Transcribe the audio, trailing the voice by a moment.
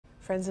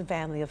Friends and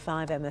family of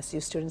 5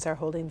 MSU students are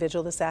holding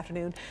vigil this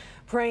afternoon,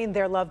 praying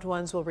their loved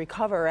ones will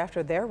recover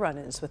after their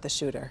run-ins with the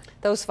shooter.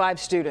 Those 5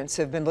 students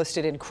have been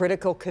listed in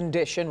critical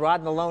condition.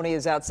 Rod Maloney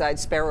is outside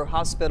Sparrow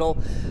Hospital,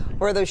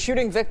 where those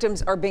shooting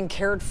victims are being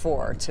cared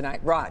for tonight.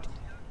 Rod.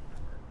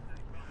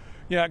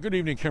 Yeah, good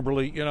evening,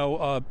 Kimberly. You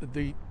know,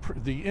 the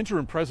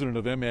interim president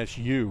of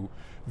MSU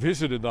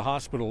visited the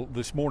hospital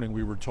this morning,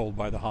 we were told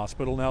by the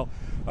hospital. Now,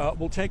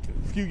 we'll take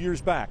a few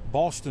years back,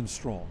 Boston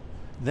Strong,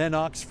 then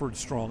Oxford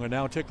Strong, and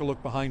now take a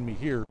look behind me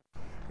here,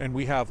 and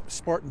we have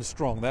Spartan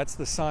Strong. That's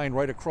the sign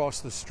right across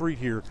the street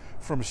here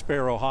from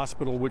Sparrow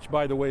Hospital, which,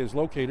 by the way, is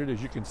located,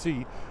 as you can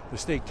see, the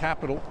state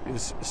capitol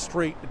is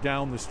straight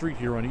down the street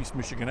here on East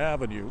Michigan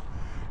Avenue.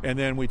 And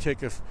then we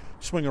take a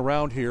swing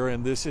around here,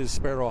 and this is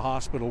Sparrow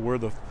Hospital, where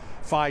the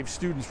 5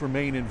 students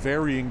remain in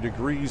varying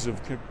degrees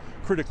of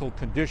critical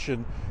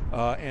condition.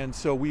 And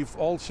so we've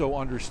also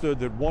understood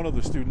that one of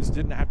the students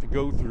didn't have to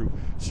go through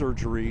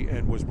surgery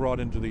and was brought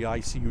into the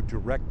ICU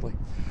directly.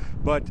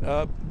 But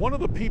one of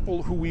the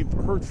people who we've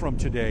heard from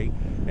today,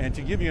 and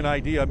to give you an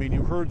idea, I mean,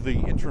 you heard the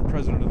interim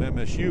president of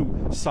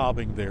MSU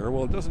sobbing there.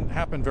 Well, it doesn't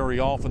happen very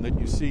often that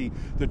you see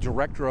the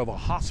director of a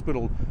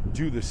hospital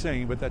do the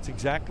same, but that's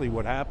exactly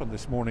what happened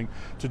this morning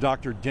to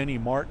Dr. Denny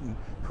Martin,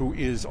 who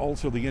is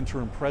also the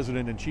interim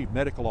president and chief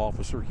medical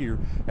officer here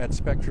at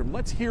Spectrum.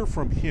 Let's hear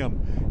from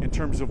him in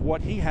terms of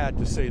what he had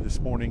to say this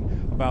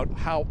morning about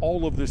how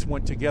all of this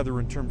went together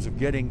in terms of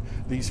getting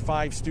these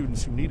 5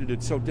 students who needed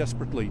it so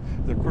desperately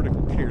the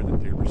critical care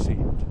that they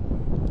received.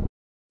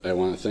 I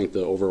want to thank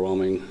the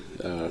overwhelming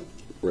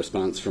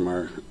response from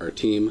our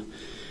team.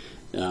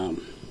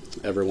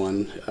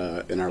 Everyone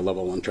in our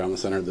level 1 trauma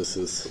center. This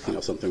is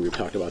something we've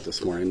talked about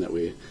this morning that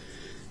we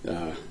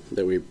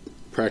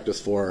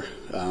practice for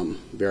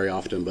very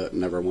often, but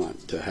never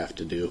want to have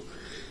to do.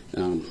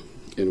 And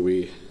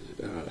we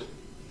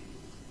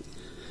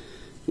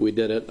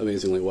did it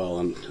amazingly well.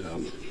 I'm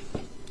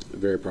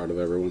very proud of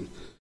everyone.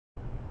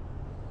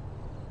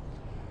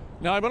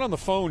 Now, I've been on the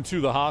phone to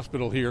the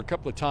hospital here a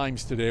couple of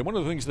times today. One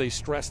of the things they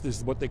stressed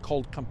is what they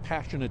called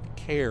compassionate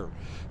care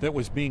that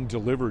was being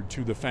delivered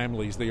to the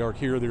families. They are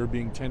here, they're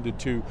being tended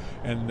to,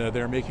 and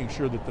they're making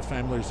sure that the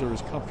families are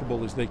as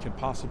comfortable as they can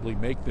possibly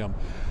make them.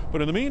 But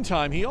in the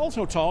meantime, he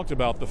also talked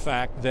about the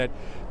fact that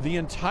the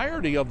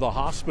entirety of the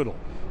hospital,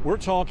 we're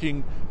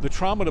talking the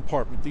trauma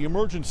department, the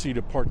emergency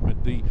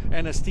department, the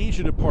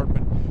anesthesia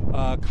department,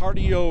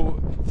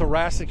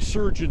 cardiothoracic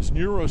surgeons,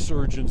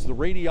 neurosurgeons, the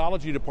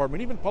radiology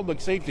department, even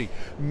public safety.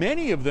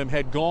 Many of them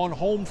had gone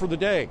home for the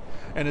day.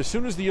 And as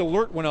soon as the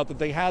alert went out that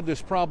they had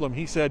this problem,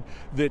 he said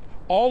that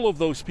all of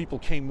those people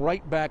came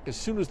right back as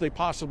soon as they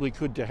possibly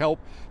could to help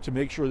to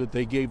make sure that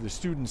they gave the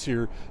students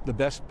here the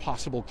best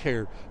possible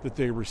care that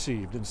they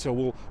received. And so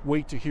we'll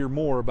wait to hear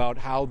more about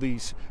how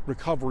these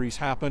recoveries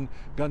happen.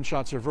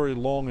 Gunshots are very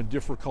long and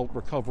difficult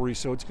recoveries,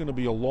 so it's going to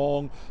be a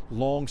long,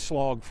 long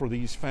slog for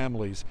these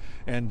families.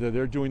 And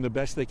they're doing the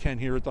best they can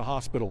here at the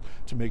hospital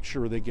to make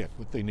sure they get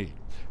what they need.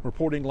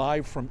 Reporting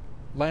live from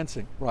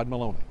Lansing, Rod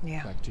Maloney.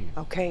 Yeah. Back to you.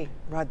 Okay,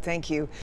 Rod, thank you.